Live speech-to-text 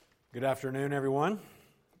Good afternoon, everyone.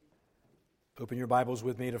 Open your Bibles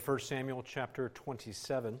with me to 1 Samuel chapter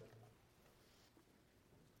 27.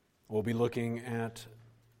 We'll be looking at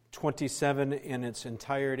 27 in its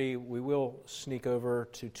entirety. We will sneak over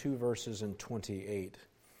to two verses in 28.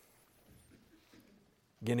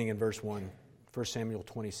 Beginning in verse 1, 1 Samuel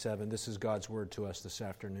 27. This is God's word to us this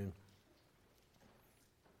afternoon.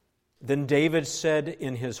 Then David said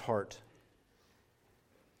in his heart,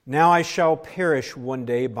 "Now I shall perish one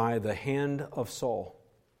day by the hand of Saul.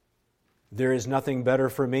 There is nothing better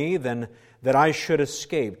for me than that I should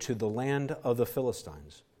escape to the land of the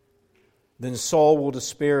Philistines. Then Saul will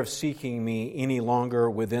despair of seeking me any longer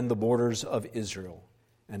within the borders of Israel,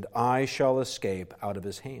 and I shall escape out of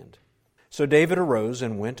his hand." So David arose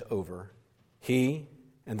and went over, he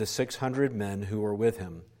and the 600 men who were with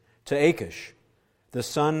him, to Achish, the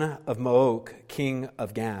son of Maok, king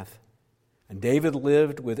of Gath. And David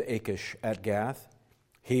lived with Achish at Gath,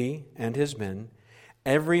 he and his men,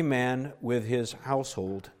 every man with his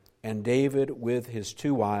household, and David with his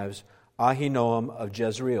two wives, Ahinoam of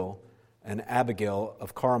Jezreel and Abigail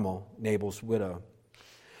of Carmel, Nabal's widow.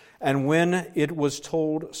 And when it was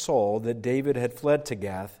told Saul that David had fled to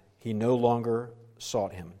Gath, he no longer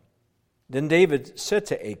sought him. Then David said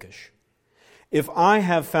to Achish, "If I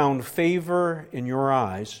have found favor in your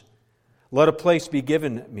eyes, let a place be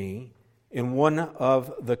given me in one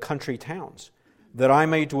of the country towns, that I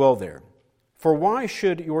may dwell there. For why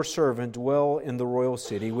should your servant dwell in the royal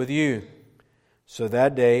city with you?" So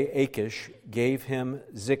that day Achish gave him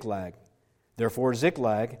Ziklag. Therefore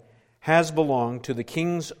Ziklag has belonged to the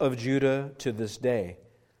kings of Judah to this day.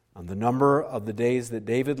 And the number of the days that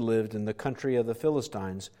David lived in the country of the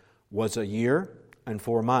Philistines was 1 year and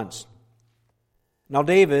 4 months. Now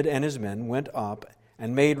David and his men went up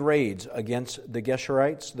and made raids against the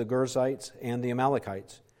Geshurites, the Girzites, and the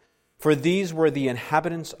Amalekites. For these were the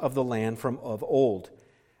inhabitants of the land from of old,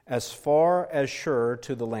 as far as Shur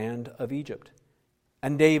to the land of Egypt.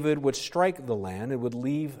 And David would strike the land and would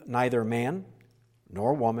leave neither man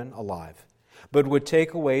nor woman alive, but would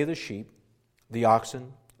take away the sheep, the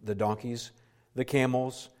oxen, the donkeys, the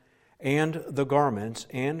camels, and the garments,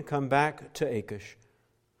 and come back to Achish.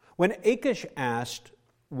 When Achish asked,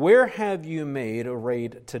 "Where have you made a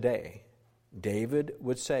raid today?" David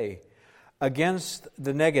would say, "Against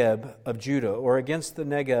the Negeb of Judah, or against the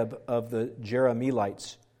Negeb of the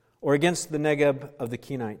Jerahmeelites, or against the Negeb of the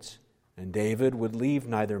Kenites." And David would leave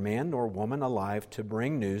neither man nor woman alive to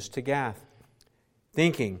bring news to Gath,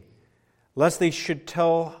 thinking, lest they should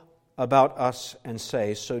tell about us and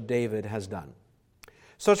say, "So David has done."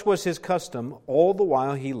 Such was his custom all the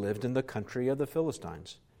while he lived in the country of the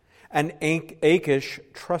Philistines. And Achish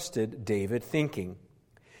trusted David, thinking,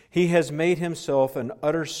 "He has made himself an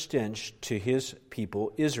utter stench to his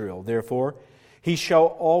people Israel. Therefore, he shall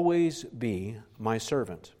always be my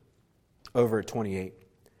servant." Over at 28.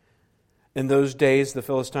 In those days the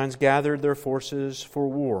Philistines gathered their forces for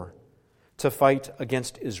war to fight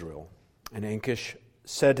against Israel. And Achish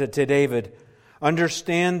said to David,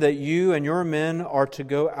 "Understand that you and your men are to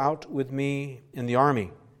go out with me in the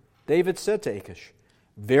army." David said to Achish,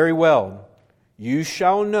 "Very well, you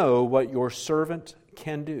shall know what your servant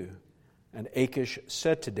can do." And Achish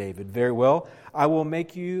said to David, "Very well, I will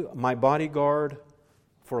make you my bodyguard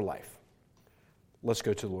for life." Let's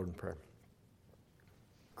go to the Lord in prayer.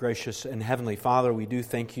 Gracious and Heavenly Father, we do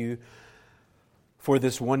thank you for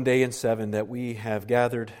this one day in 7 that we have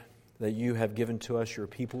gathered, that you have given to us, your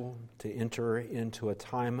people, to enter into a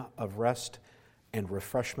time of rest and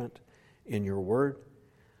refreshment in your word.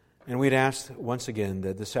 And we'd ask once again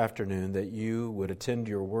that this afternoon that you would attend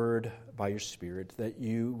your word by your Spirit, that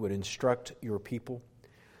you would instruct your people,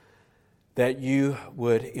 that you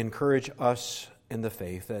would encourage us in the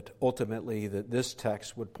faith, that ultimately that this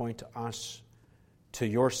text would point to us, to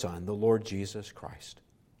your Son, the Lord Jesus Christ.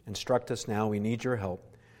 Instruct us now. We need your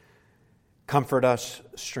help. Comfort us,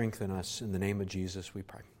 strengthen us. In the name of Jesus we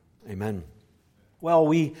pray. Amen. Well,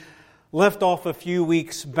 we left off a few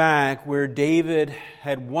weeks back where David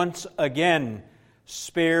had once again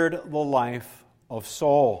spared the life of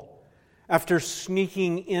Saul. After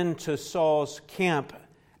sneaking into Saul's camp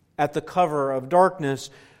at the cover of darkness,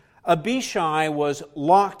 Abishai was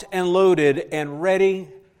locked and loaded and ready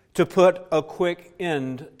to put a quick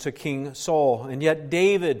end to King Saul. And yet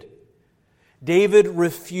David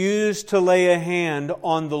refused to lay a hand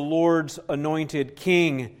on the Lord's anointed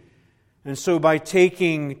king. And so by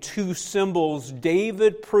taking two symbols,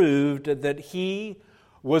 David proved that he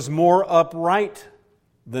was more upright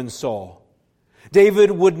than Saul.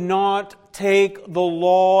 David would not take the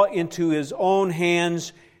law into his own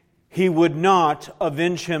hands. He would not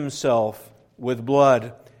avenge himself with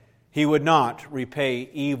blood. He would not repay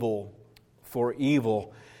evil for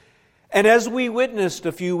evil. And as we witnessed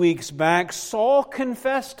a few weeks back, Saul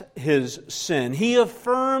confessed his sin. He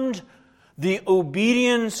affirmed the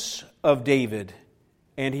obedience of David,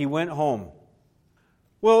 and he went home.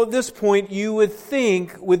 Well, at this point, you would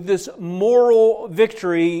think with this moral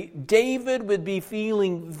victory, David would be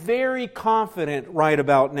feeling very confident right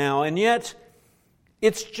about now, and yet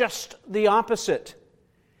it's just the opposite.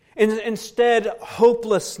 Instead,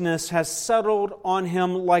 hopelessness has settled on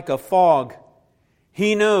him like a fog.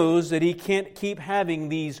 He knows that he can't keep having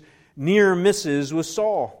these near misses with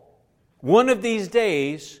Saul. One of these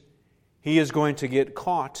days, he is going to get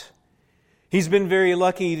caught. He's been very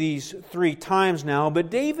lucky these 3 times now, but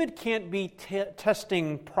David can't be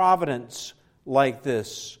testing providence like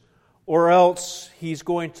this, or else he's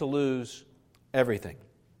going to lose everything.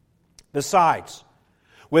 Besides,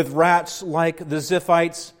 with rats like the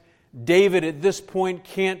Ziphites, David at this point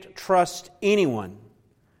can't trust anyone.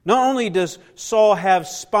 Not only does Saul have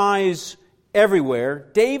spies everywhere,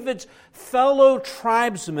 David's fellow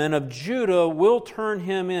tribesmen of Judah will turn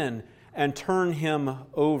him in and turn him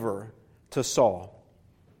over to Saul.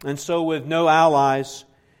 And so with no allies,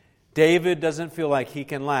 David doesn't feel like he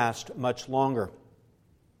can last much longer.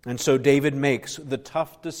 And so David makes the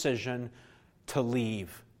tough decision to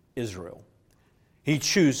leave Israel. He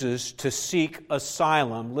chooses to seek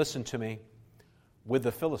asylum, listen to me, with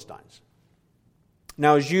the Philistines.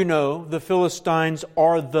 Now, as you know, the Philistines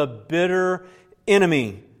are the bitter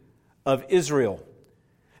enemy of Israel.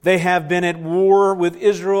 They have been at war with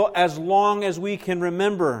Israel as long as we can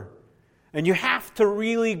remember. And you have to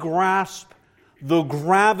really grasp the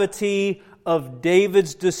gravity of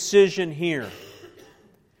David's decision here.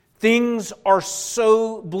 Things are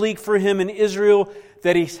so bleak for him in Israel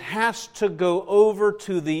that he has to go over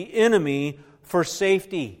to the enemy for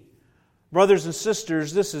safety. Brothers and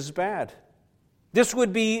sisters, this is bad. This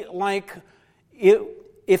would be like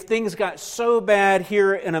if things got so bad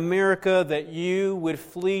here in America that you would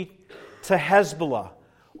flee to Hezbollah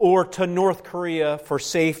or to North Korea for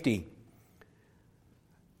safety.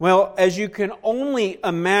 Well, as you can only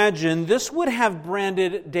imagine, this would have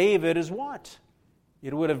branded David as what?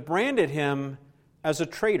 It would have branded him as a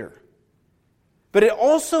traitor. But it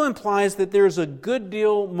also implies that there's a good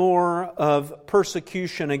deal more of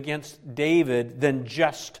persecution against David than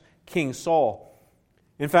just King Saul.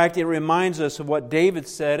 In fact, it reminds us of what David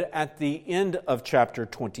said at the end of chapter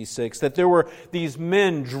 26, that there were these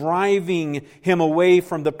men driving him away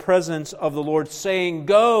from the presence of the Lord, saying,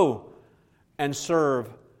 "Go and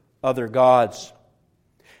serve other gods."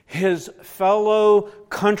 His fellow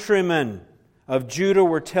countrymen of Judah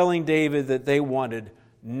were telling David that they wanted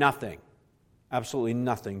nothing, absolutely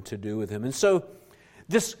nothing to do with him. And so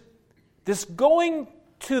this going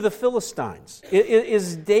to the Philistines,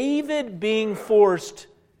 is David being forced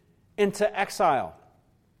into exile?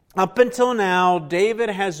 Up until now, David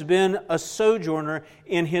has been a sojourner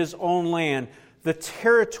in his own land, the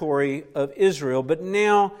territory of Israel, but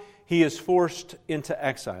now he is forced into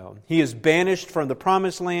exile. He is banished from the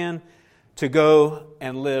promised land to go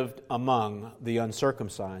and live among the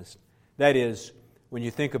uncircumcised. That is, when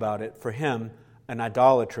you think about it, for him, an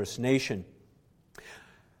idolatrous nation.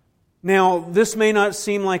 Now, this may not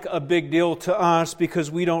seem like a big deal to us because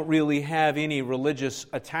we don't really have any religious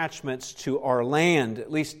attachments to our land,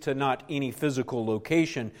 at least to not any physical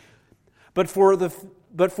location. But for the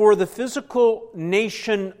physical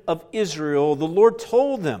nation of Israel, the Lord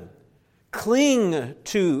told them, cling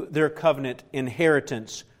to their covenant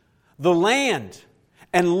inheritance. The land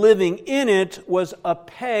and living in it was a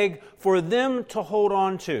peg for them to hold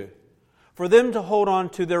on to. For them to hold on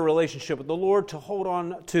to their relationship with the Lord, to hold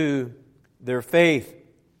on to their faith.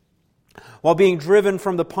 While being driven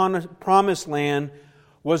from the promised land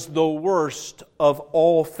was the worst of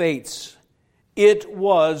all fates. It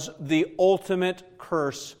was the ultimate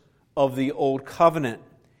curse of the old covenant.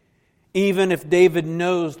 Even if David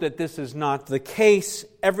knows that this is not the case,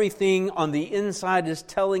 everything on the inside is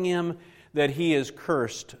telling him that he is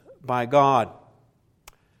cursed by God.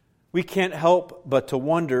 We can't help but to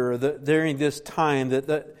wonder that during this time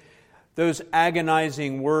that those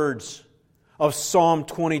agonizing words of Psalm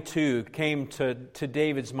 22 came to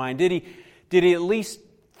David's mind. Did he at least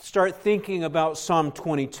start thinking about Psalm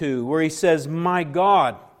 22, where he says, my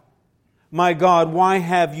God, why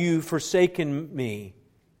have you forsaken me?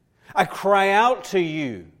 I cry out to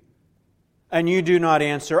you, and you do not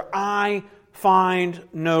answer. I find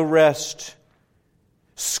no rest.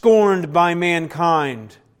 Scorned by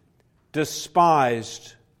mankind,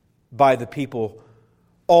 despised by the people,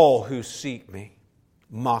 all who seek me,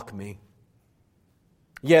 mock me.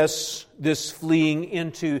 Yes, this fleeing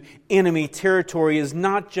into enemy territory is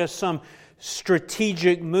not just some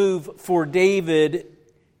strategic move for David.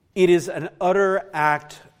 It is an utter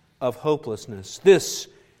act of hopelessness. This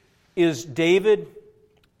is David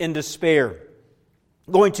in despair.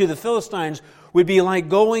 Going to the Philistines would be like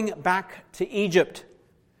going back to Egypt.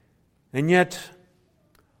 And yet,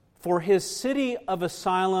 for his city of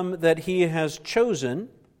asylum that he has chosen,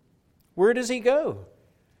 where does he go?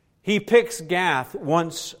 He picks Gath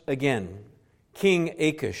once again, King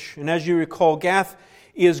Achish. And as you recall, Gath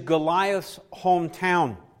is Goliath's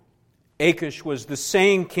hometown. Achish was the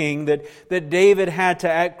same king that David had to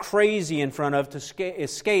act crazy in front of to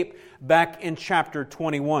escape back in chapter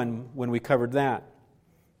 21 when we covered that.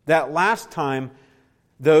 That last time,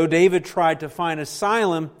 though, David tried to find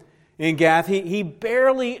asylum in Gath. He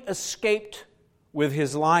barely escaped with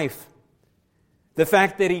his life. The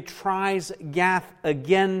fact that he tries Gath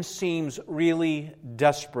again seems really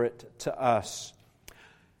desperate to us.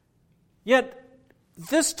 Yet,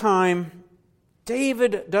 this time,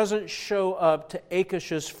 David doesn't show up to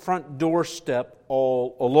Achish's front doorstep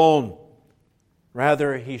all alone.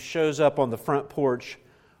 Rather, he shows up on the front porch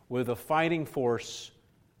with a fighting force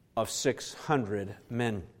of 600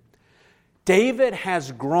 men. David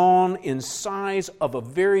has grown in size of a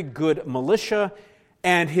very good militia,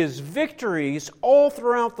 and his victories all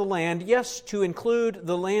throughout the land, yes, to include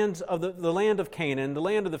the land of Canaan, the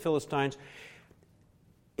land of the Philistines,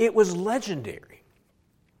 it was legendary.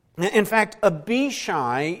 In fact,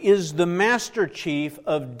 Abishai is the master chief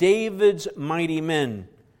of David's mighty men,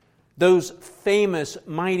 those famous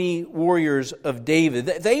mighty warriors of David.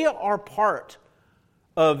 They are part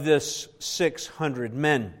of this 600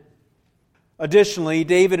 men. Additionally,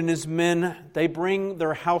 David and his men, they bring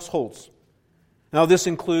their households. Now, this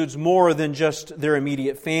includes more than just their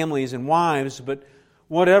immediate families and wives, but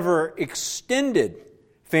whatever extended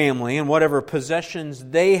family and whatever possessions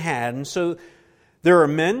they had. And so there are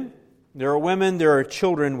men, there are women, there are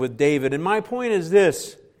children with David. And my point is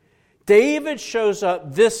this: David shows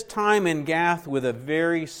up this time in Gath with a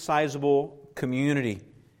very sizable community,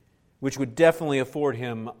 which would definitely afford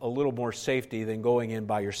him a little more safety than going in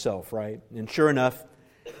by yourself, right? And sure enough,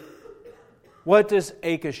 what does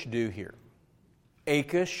Achish do here?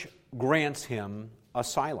 Achish grants him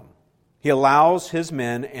asylum. He allows his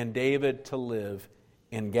men and David to live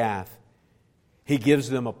in Gath. He gives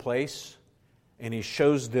them a place and he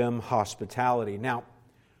shows them hospitality. Now,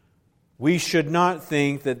 we should not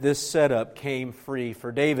think that this setup came free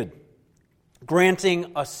for David.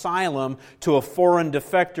 Granting asylum to a foreign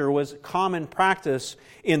defector was common practice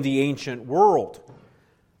in the ancient world.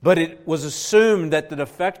 But it was assumed that the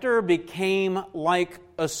defector became like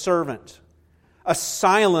a servant.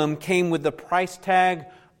 Asylum came with the price tag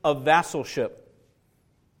of vassalship.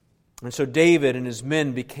 And so David and his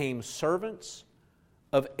men became servants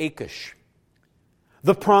of Achish.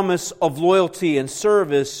 The promise of loyalty and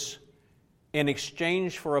service in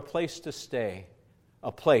exchange for a place to stay,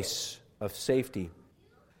 a place of safety.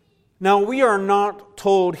 Now, we are not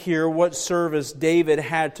told here what service David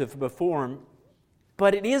had to perform,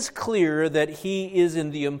 but it is clear that he is in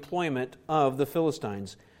the employment of the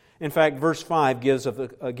Philistines. In fact, verse 5 gives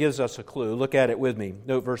us a clue. Look at it with me.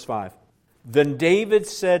 Note verse 5. Then David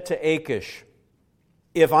said to Achish,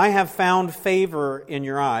 "If I have found favor in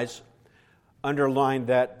your eyes," underline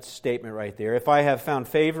that statement right there. "If I have found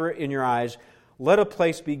favor in your eyes, let a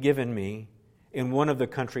place be given me in one of the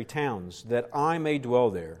country towns, that I may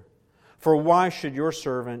dwell there. For why should your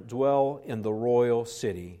servant dwell in the royal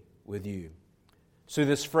city with you?" So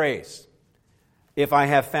this phrase, "if I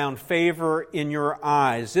have found favor in your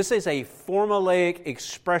eyes," this is a formulaic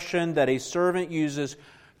expression that a servant uses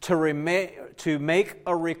to make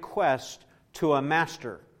a request to a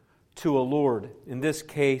master, to a lord, in this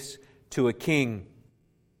case, to a king.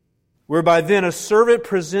 Whereby then a servant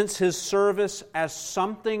presents his service as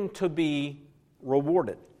something to be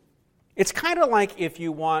rewarded. It's kind of like if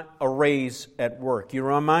you want a raise at work. You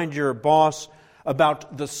remind your boss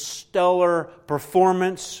about the stellar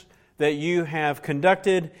performance that you have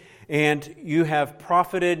conducted, and you have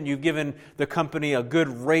profited, and you've given the company a good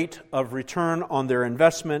rate of return on their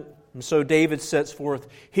investment. And so David sets forth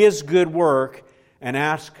his good work and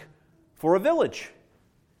asks for a village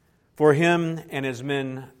for him and his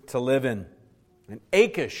men to live in. And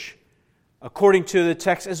Achish, according to the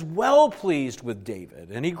text, is well pleased with David,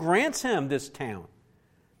 and he grants him this town.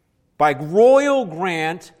 By royal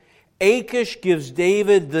grant, Achish gives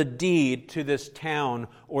David the deed to this town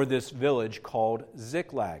or this village called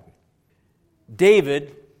Ziklag.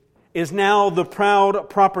 David is now the proud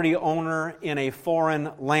property owner in a foreign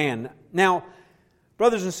land. Now,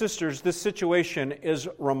 Brothers and sisters, this situation is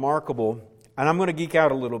remarkable, and I'm going to geek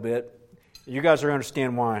out a little bit. You guys are going to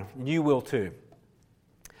understand why. You will too.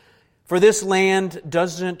 For this land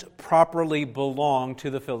doesn't properly belong to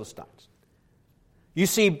the Philistines. You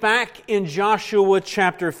see, back in Joshua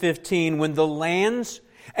chapter 15, when the lands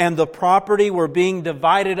and the property were being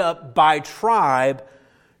divided up by tribe,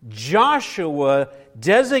 Joshua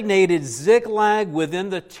designated Ziklag within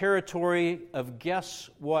the territory of guess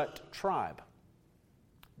what tribe?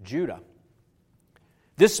 Judah.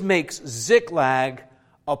 This makes Ziklag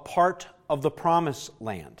a part of the promised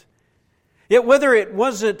land. Yet whether it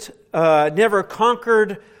wasn't never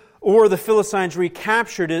conquered or the Philistines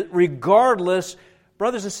recaptured it, regardless,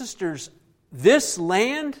 brothers and sisters, this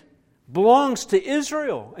land belongs to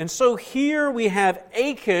Israel. And so here we have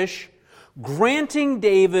Achish granting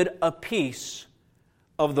David a piece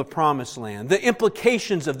of the promised land. The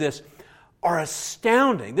implications of this are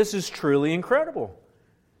astounding. This is truly incredible.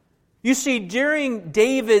 You see, during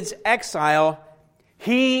David's exile,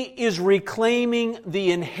 he is reclaiming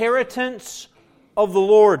the inheritance of the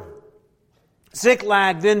Lord.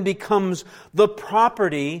 Ziklag then becomes the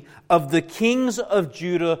property of the kings of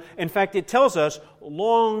Judah. In fact, it tells us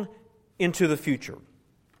long into the future.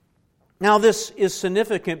 Now, this is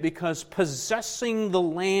significant because possessing the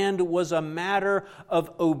land was a matter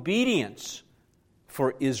of obedience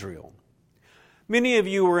for Israel. Many of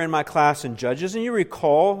you were in my class in Judges, and you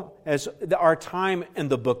recall, as our time in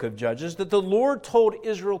the book of Judges, that the Lord told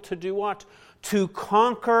Israel to do what? To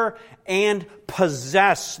conquer and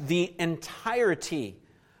possess the entirety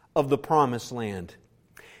of the promised land.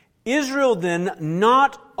 Israel then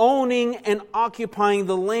not owning and occupying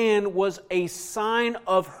the land was a sign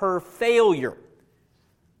of her failure.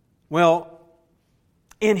 Well,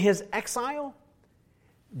 in his exile,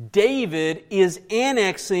 David is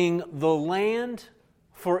annexing the land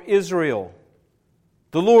for Israel.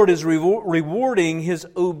 The Lord is rewarding his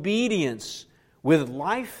obedience with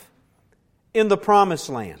life in the promised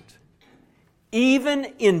land. Even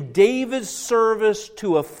in David's service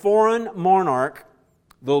to a foreign monarch,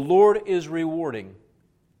 the Lord is rewarding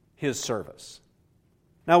his service.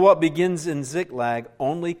 Now, what begins in Ziklag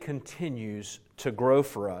only continues to grow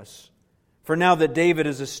for us. For now that David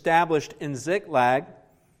is established in Ziklag,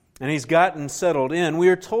 and he's gotten settled in, we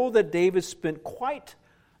are told that David spent quite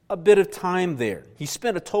a bit of time there. He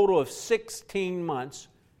spent a total of 16 months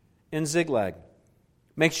in Ziklag.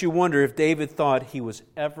 Makes you wonder if David thought he was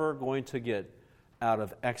ever going to get out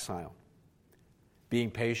of exile.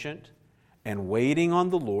 Being patient and waiting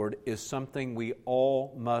on the Lord is something we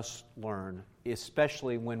all must learn,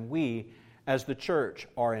 especially when we, as the church,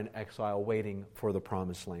 are in exile waiting for the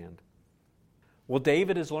promised land. Well,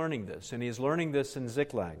 David is learning this, and he's learning this in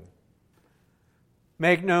Ziklag.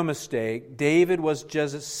 Make no mistake, David was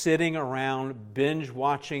just sitting around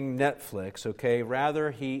binge-watching Netflix, okay?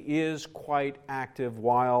 Rather, he is quite active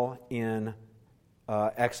while in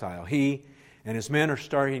exile. He and his men are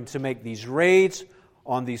starting to make these raids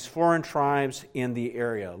on these foreign tribes in the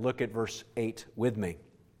area. Look at verse 8 with me.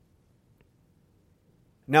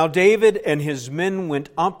 Now David and his men went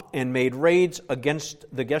up and made raids against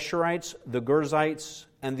the Geshurites, the Girzites,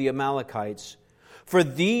 and the Amalekites. For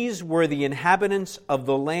these were the inhabitants of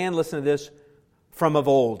the land, listen to this, from of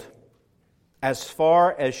old, as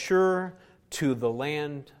far as Shur to the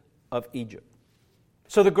land of Egypt.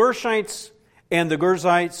 So the Gershites and the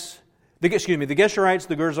Girzites, the Geshurites,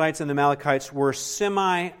 the Girzites, and the Amalekites were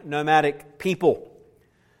semi-nomadic people.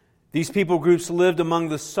 These people groups lived among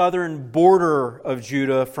the southern border of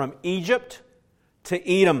Judah from Egypt to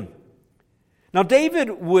Edom. Now David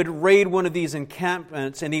would raid one of these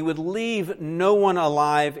encampments and he would leave no one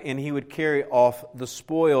alive and he would carry off the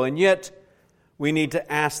spoil. And yet we need to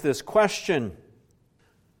ask this question.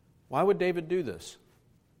 Why would David do this?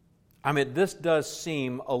 I mean, this does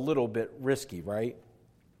seem a little bit risky, right?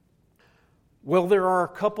 Well, there are a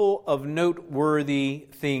couple of noteworthy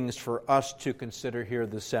things for us to consider here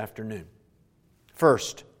this afternoon.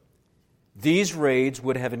 First, these raids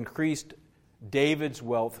would have increased David's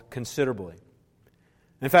wealth considerably.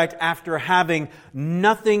 In fact, after having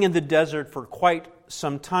nothing in the desert for quite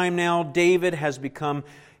some time now, David has become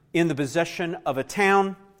in the possession of a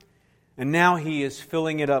town, and now he is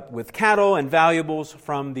filling it up with cattle and valuables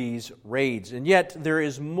from these raids. And yet, there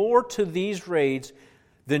is more to these raids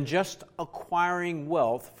than just acquiring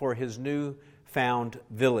wealth for his newfound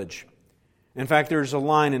village. In fact, there's a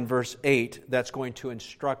line in verse 8 that's going to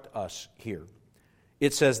instruct us here.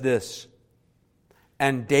 It says this,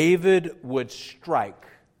 "And David would strike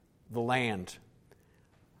the land."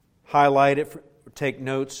 Highlight it, take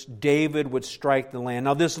notes. David would strike the land.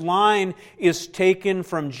 Now, this line is taken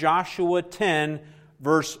from Joshua 10,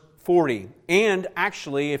 verse 40. And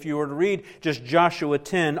actually, if you were to read just Joshua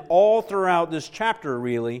 10, all throughout this chapter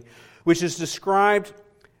really, which is described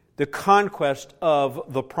the conquest of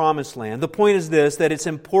the Promised Land. The point is this, that it's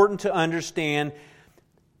important to understand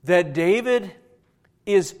that David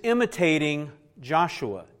is imitating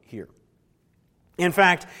Joshua here. In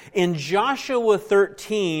fact, in Joshua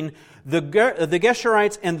 13, the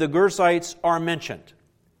Geshurites and the Gerzites are mentioned.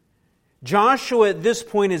 Joshua at this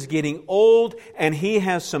point is getting old, and he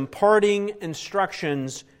has some parting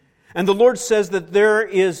instructions. And the Lord says that there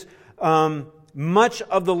is much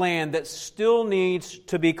of the land that still needs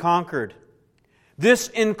to be conquered. This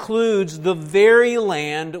includes the very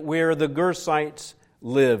land where the Gerzites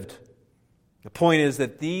lived. The point is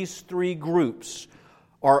that these three groups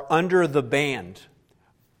are under the ban.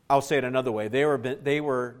 I'll say it another way. They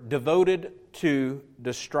were devoted to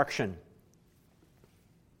destruction.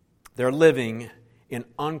 They're living in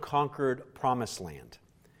unconquered Promised Land.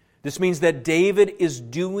 This means that David is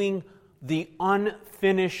doing the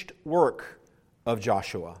unfinished work of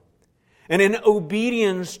Joshua. And in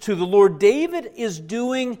obedience to the Lord, David is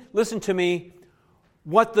doing, listen to me,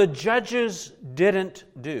 what the judges didn't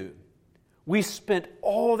do. We spent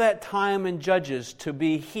all that time in Judges to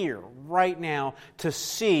be here right now to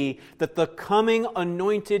see that the coming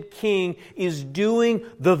anointed king is doing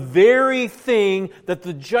the very thing that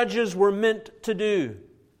the judges were meant to do.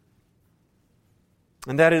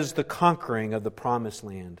 And that is the conquering of the Promised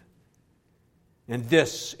Land. And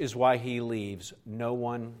this is why he leaves no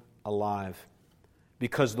one alive.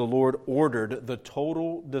 Because the Lord ordered the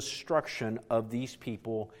total destruction of these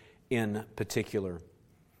people in particular.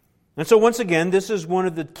 And so once again, this is one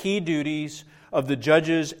of the key duties of the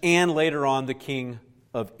judges and later on the king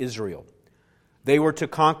of Israel. They were to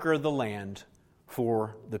conquer the land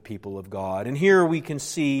for the people of God. And here we can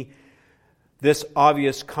see this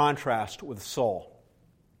obvious contrast with Saul.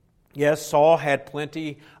 Yes, Saul had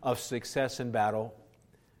plenty of success in battle.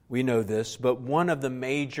 We know this. But one of the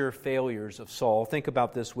major failures of Saul, think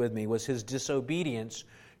about this with me, was his disobedience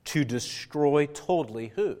to destroy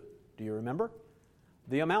totally who? Do you remember?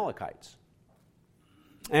 The Amalekites.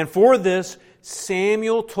 And for this,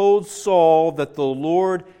 Samuel told Saul that the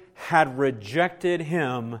Lord had rejected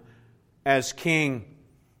him as king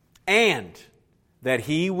and that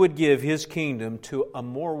he would give his kingdom to a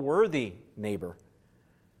more worthy neighbor.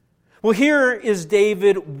 Well, here is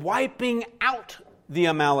David wiping out the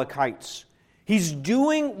Amalekites. He's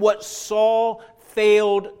doing what Saul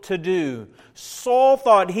failed to do. Saul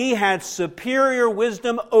thought he had superior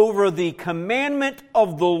wisdom over the commandment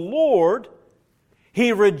of the Lord.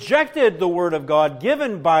 He rejected the word of God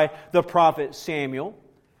given by the prophet Samuel,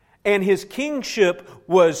 and his kingship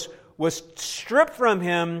was stripped from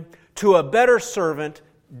him to a better servant,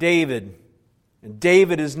 David. And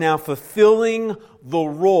David is now fulfilling the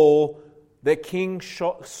role that King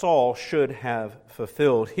Saul should have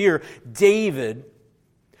fulfilled. Here, David,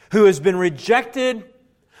 who has been rejected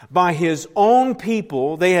by his own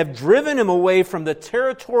people, they have driven him away from the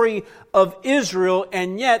territory of Israel,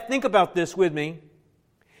 and yet, think about this with me,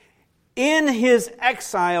 in his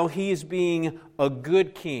exile, he is being a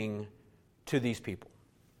good king to these people.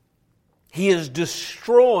 He is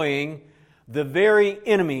destroying the very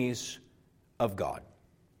enemies of God.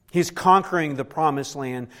 He's conquering the Promised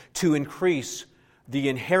Land to increase the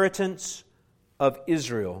inheritance of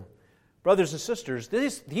Israel. Brothers and sisters,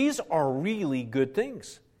 these are really good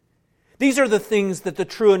things. These are the things that the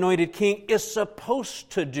true anointed king is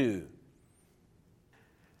supposed to do.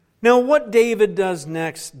 Now, what David does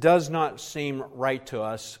next does not seem right to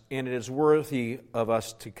us, and it is worthy of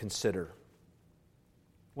us to consider.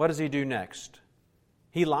 What does he do next?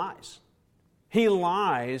 He lies. He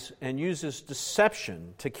lies and uses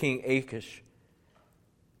deception to King Achish.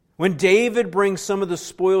 When David brings some of the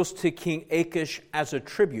spoils to King Achish as a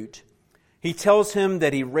tribute, he tells him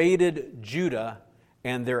that he raided Judah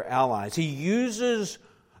and their allies. He uses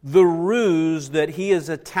the ruse that he is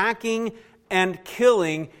attacking and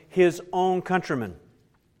killing his own countrymen.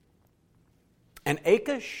 And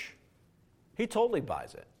Achish, he totally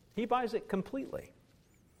buys it. He buys it completely.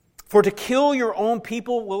 For to kill your own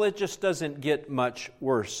people, well, it just doesn't get much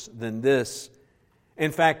worse than this.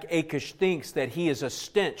 In fact, Achish thinks that he is a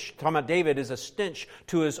stench, talking about David, is a stench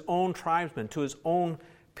to his own tribesmen, to his own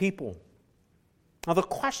people. Now, the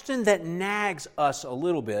question that nags us a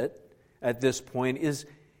little bit at this point is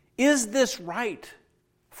this right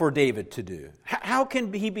for David to do? How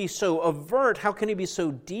can he be so overt? How can he be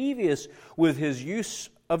so devious with his use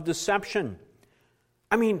of deception?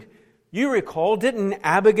 I mean, you recall, didn't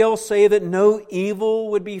Abigail say that no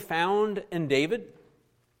evil would be found in David?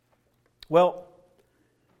 Well,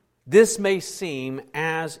 This may seem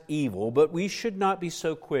as evil, but we should not be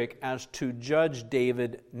so quick as to judge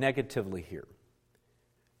David negatively here.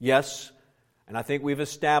 Yes, and I think we've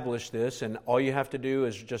established this, and all you have to do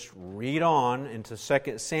is just read on into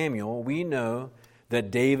 2 Samuel. We know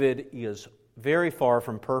that David is very far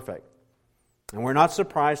from perfect. And we're not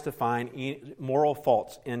surprised to find moral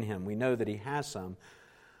faults in him. We know that he has some.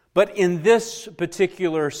 But in this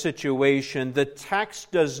particular situation, the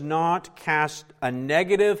text does not cast a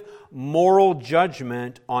negative moral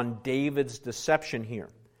judgment on David's deception here.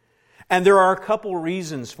 And there are a couple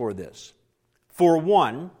reasons for this. For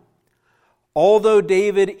one, although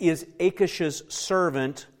David is Achish's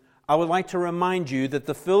servant, I would like to remind you that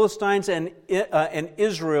the Philistines and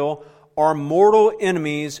Israel are mortal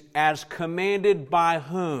enemies as commanded by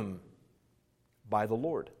whom? By the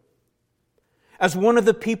Lord. As one of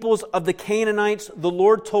the peoples of the Canaanites, the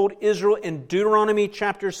Lord told Israel in Deuteronomy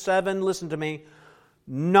chapter 7, listen to me,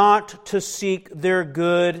 not to seek their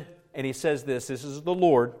good, and he says this is the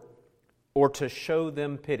Lord, or to show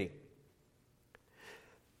them pity.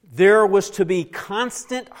 There was to be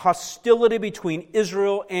constant hostility between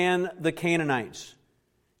Israel and the Canaanites,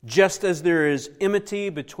 just as there is enmity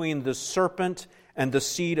between the serpent and the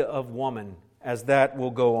seed of woman, as that will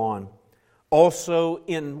go on. Also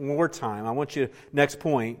in wartime, I want you, next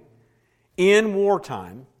point, in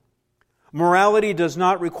wartime, morality does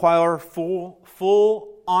not require full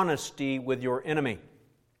honesty with your enemy.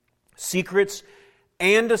 Secrets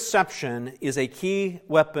and deception is a key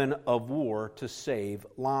weapon of war to save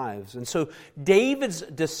lives. And so David's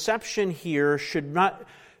deception here should not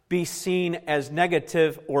be seen as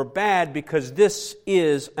negative or bad because this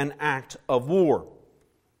is an act of war.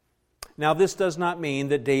 Now, this does not mean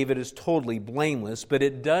that David is totally blameless, but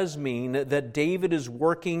it does mean that David is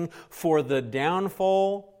working for the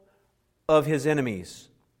downfall of his enemies.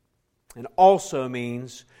 And also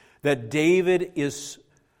means that David is,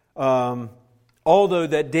 although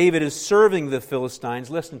that David is serving the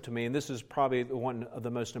Philistines, listen to me, and this is probably one of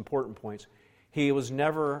the most important points, he was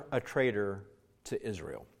never a traitor to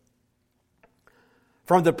Israel.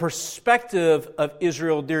 From the perspective of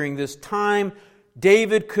Israel during this time,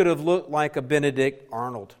 David could have looked like a Benedict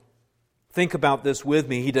Arnold. Think about this with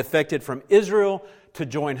me. He defected from Israel to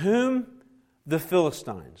join whom? The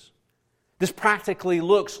Philistines. This practically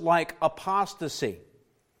looks like apostasy.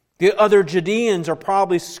 The other Judeans are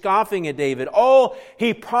probably scoffing at David. Oh,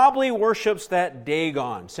 he probably worships that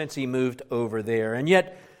Dagon since he moved over there. And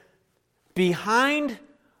yet, behind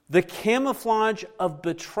the camouflage of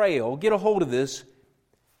betrayal, get a hold of this,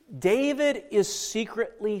 David is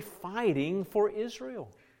secretly fighting for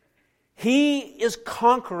Israel. He is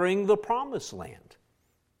conquering the promised land.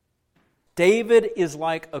 David is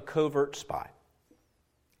like a covert spy.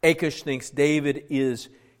 Achish thinks David is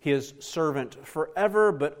his servant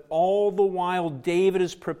forever, but all the while David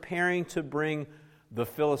is preparing to bring the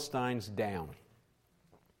Philistines down.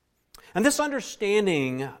 And this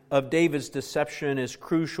understanding of David's deception is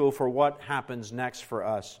crucial for what happens next for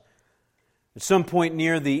us. At some point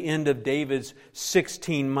near the end of David's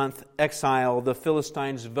 16-month exile, the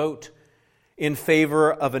Philistines vote in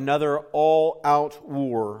favor of another all-out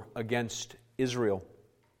war against Israel.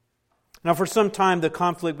 Now, for some time, the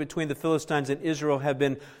conflict between the Philistines and Israel have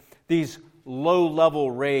been these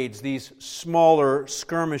low-level raids, these smaller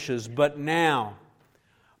skirmishes. But now,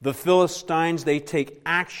 the Philistines, they take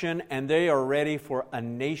action and they are ready for a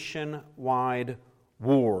nationwide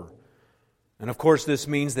war. And of course, this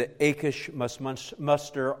means that Achish must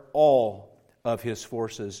muster all of his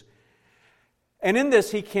forces. And in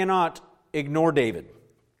this, he cannot ignore David.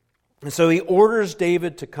 And so he orders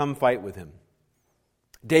David to come fight with him.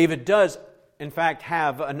 David does, in fact,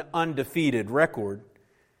 have an undefeated record.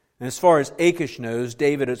 And as far as Achish knows,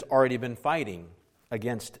 David has already been fighting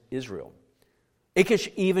against Israel. Achish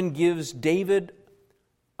even gives David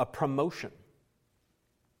a promotion.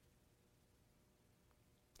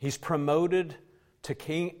 He's promoted to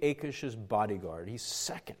King Achish's bodyguard. He's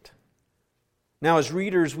second. Now, as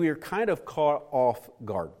readers, we are kind of caught off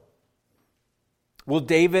guard. Will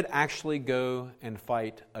David actually go and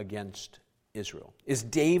fight against Israel? Is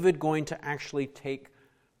David going to actually take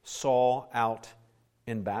Saul out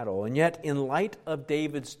in battle? And yet, in light of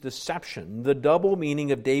David's deception, the double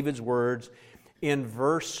meaning of David's words in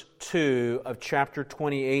verse 2 of chapter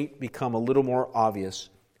 28 become a little more obvious.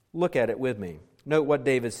 Look at it with me. Note what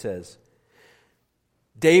David says.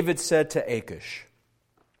 David said to Achish,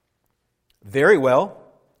 "Very well,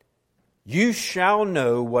 you shall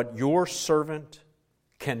know what your servant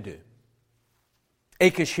can do."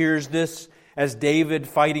 Achish hears this as David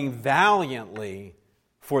fighting valiantly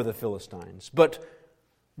for the Philistines. But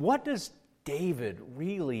what does David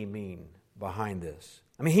really mean behind this?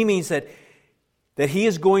 I mean, he means that he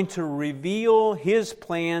is going to reveal his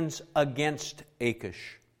plans against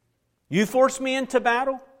Achish. You force me into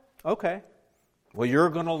battle? Okay. Well, you're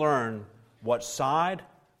going to learn what side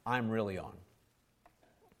I'm really on.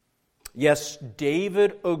 Yes,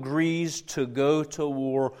 David agrees to go to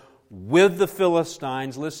war with the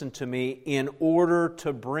Philistines, listen to me, in order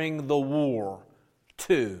to bring the war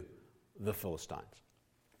to the Philistines.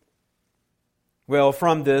 Well,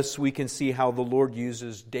 from this, we can see how the Lord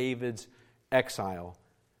uses David's exile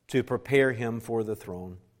to prepare him for the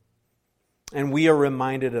throne. And we are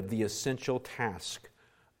reminded of the essential task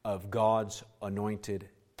of God's anointed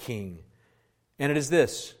king. And it is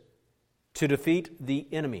this: to defeat the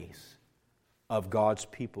enemies of God's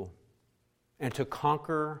people and to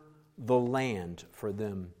conquer the land for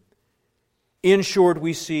them. In short,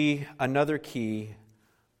 we see another key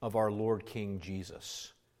of our Lord King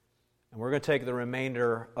Jesus. And we're going to take the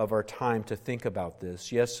remainder of our time to think about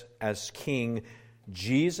this. Yes, as king,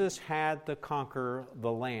 Jesus had to conquer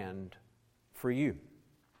the land for you.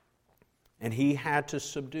 And he had to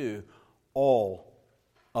subdue all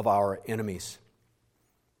of our enemies.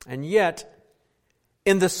 And yet,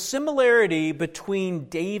 in the similarity between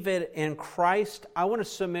David and Christ, I want to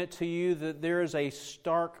submit to you that there is a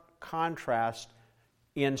stark contrast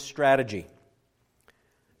in strategy.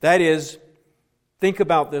 That is, think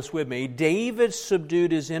about this with me. David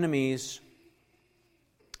subdued his enemies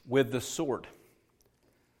with the sword,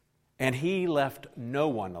 and he left no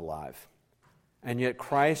one alive. And yet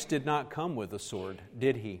Christ did not come with a sword,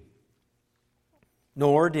 did he?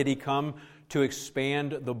 Nor did he come to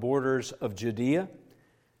expand the borders of Judea.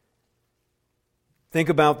 Think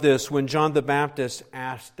about this. When John the Baptist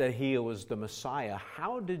asked that he was the Messiah,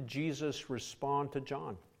 how did Jesus respond to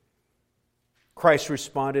John? Christ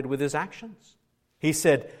responded with his actions. He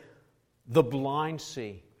said, "The blind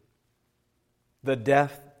see, the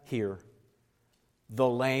deaf hear, the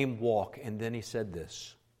lame walk." And then he said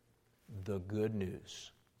this: "The good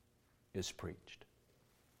news is preached."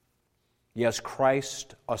 Yes,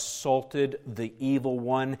 Christ assaulted the evil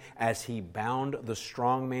one as he bound the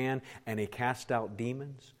strong man and he cast out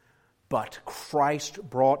demons. But Christ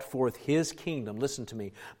brought forth his kingdom, listen to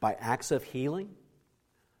me, by acts of healing,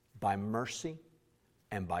 by mercy,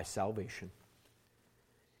 and by salvation.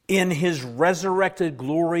 In his resurrected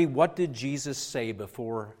glory, what did Jesus say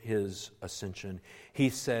before his ascension? He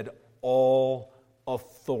said, "All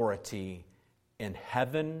authority in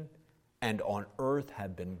heaven and on earth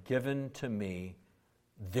have been given to me.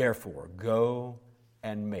 Therefore, go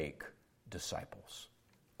and make disciples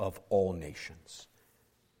of all nations."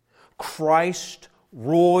 Christ's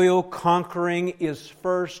royal conquering is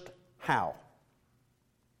first how?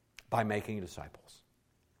 By making disciples.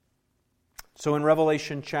 So in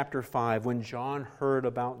Revelation chapter 5, when John heard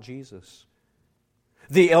about Jesus,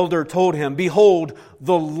 the elder told him, "Behold,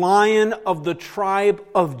 the Lion of the tribe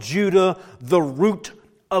of Judah, the Root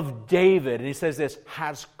of David," and he says this,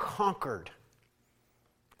 "has conquered."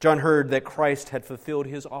 John heard that Christ had fulfilled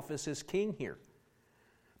his office as king here.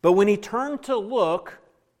 But when he turned to look,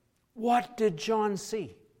 what did John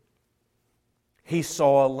see? He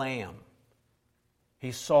saw a lamb.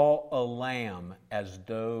 He saw a lamb as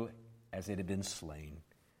it had been slain.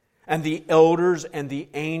 And the elders and the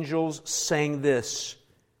angels sang this.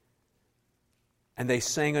 And they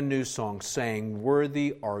sang a new song, saying,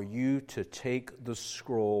 "Worthy are you to take the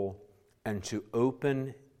scroll and to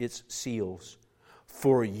open its seals,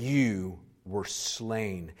 for you were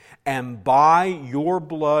slain, and by your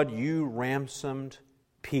blood you ransomed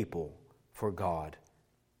people for God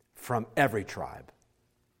from every tribe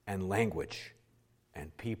and language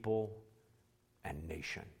and people and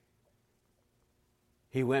nation."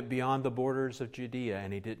 He went beyond the borders of Judea,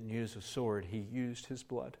 and he didn't use a sword. He used his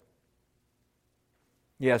blood.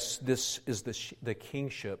 Yes, this is the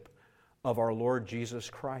kingship of our Lord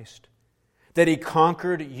Jesus Christ. That he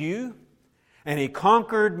conquered you and he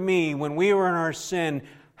conquered me when we were in our sin.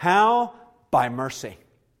 How? By mercy.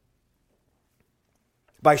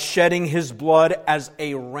 By shedding his blood as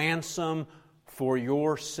a ransom for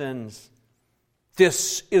your sins.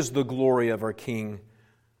 This is the glory of our King,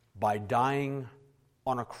 by dying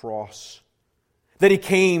on a cross. That he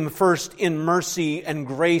came first in mercy and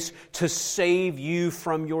grace to save you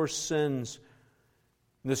from your sins.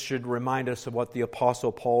 This should remind us of what the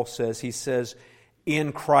Apostle Paul says. He says,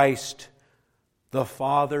 "In Christ, the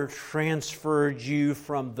Father transferred you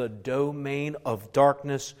from the domain of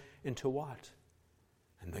darkness into" what?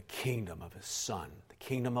 "And the kingdom of his Son, the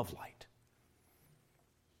kingdom of light,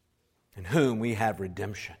 in whom we have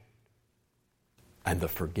redemption and the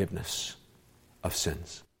forgiveness of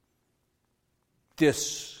sins."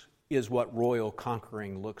 This is what royal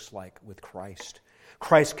conquering looks like with Christ.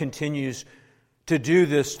 Christ continues to do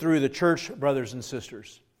this through the church, brothers and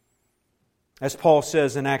sisters. As Paul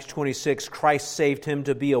says in Acts 26, Christ saved him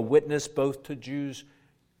to be a witness both to Jews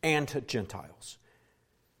and to Gentiles.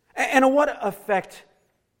 And what effect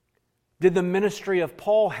did the ministry of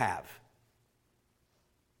Paul have?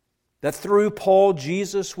 That through Paul,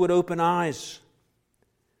 Jesus would open eyes,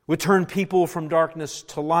 would turn people from darkness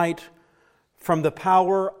to light, from the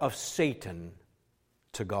power of Satan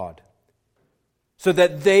to God, so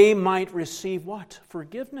that they might receive what?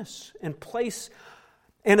 Forgiveness and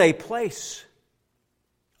a place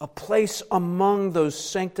among those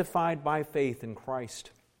sanctified by faith in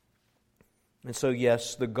Christ. And so,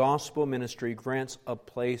 yes, the gospel ministry grants a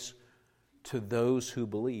place to those who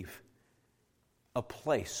believe, a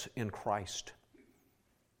place in Christ.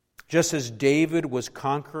 Just as David was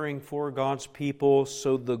conquering for God's people,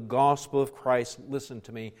 so the gospel of Christ, listen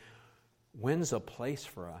to me, wins a place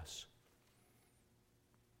for us.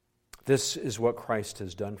 This is what Christ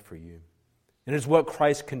has done for you. And it is what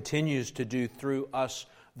Christ continues to do through us,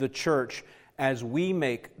 the church, as we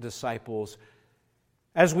make disciples,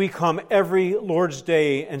 as we come every Lord's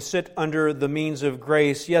Day and sit under the means of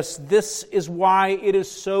grace. Yes, this is why it is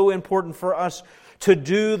so important for us to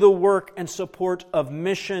do the work and support of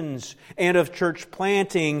missions and of church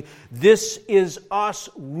planting. This is us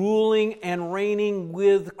ruling and reigning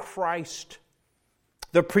with Christ.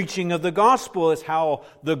 The preaching of the gospel is how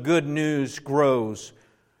the good news grows.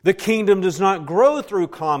 The kingdom does not grow through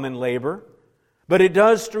common labor, but it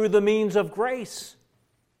does through the means of grace.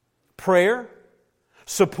 Prayer,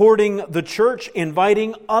 supporting the church,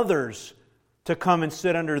 inviting others to come and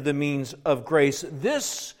sit under the means of grace.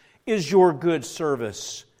 This is your good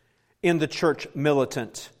service in the church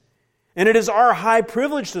militant. And it is our high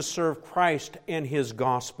privilege to serve Christ and His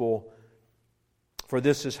gospel, for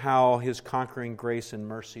this is how His conquering grace and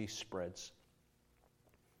mercy spreads.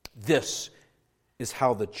 This is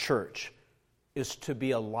how the church is to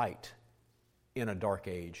be a light in a dark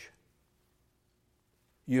age.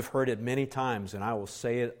 You've heard it many times, and I will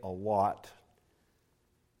say it a lot.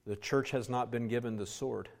 The church has not been given the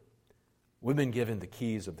sword. We've been given the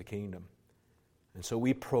keys of the kingdom. And so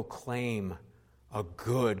we proclaim a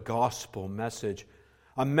good gospel message,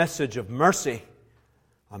 a message of mercy,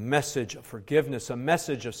 a message of forgiveness, a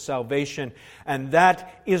message of salvation. And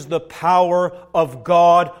that is the power of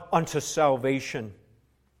God unto salvation.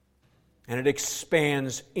 And it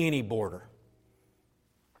expands any border.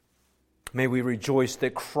 May we rejoice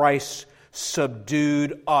that Christ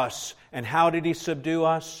subdued us. And how did He subdue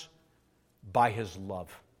us? By His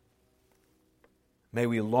love. May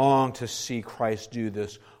we long to see Christ do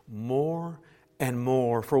this more and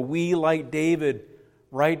more. For we, like David,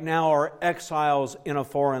 right now are exiles in a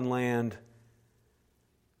foreign land.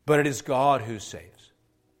 But it is God who saves.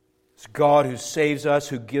 It's God who saves us,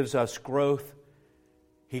 who gives us growth.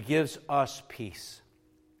 He gives us peace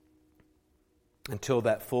until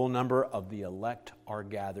that full number of the elect are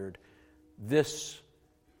gathered. This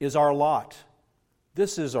is our lot.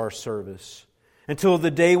 This is our service. Until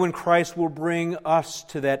the day when Christ will bring us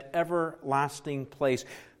to that everlasting place.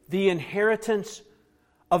 The inheritance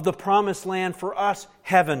of the promised land for us,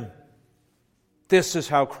 heaven. This is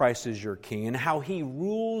how Christ is your King and how He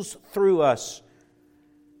rules through us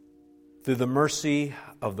through the mercy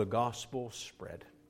of the gospel spread.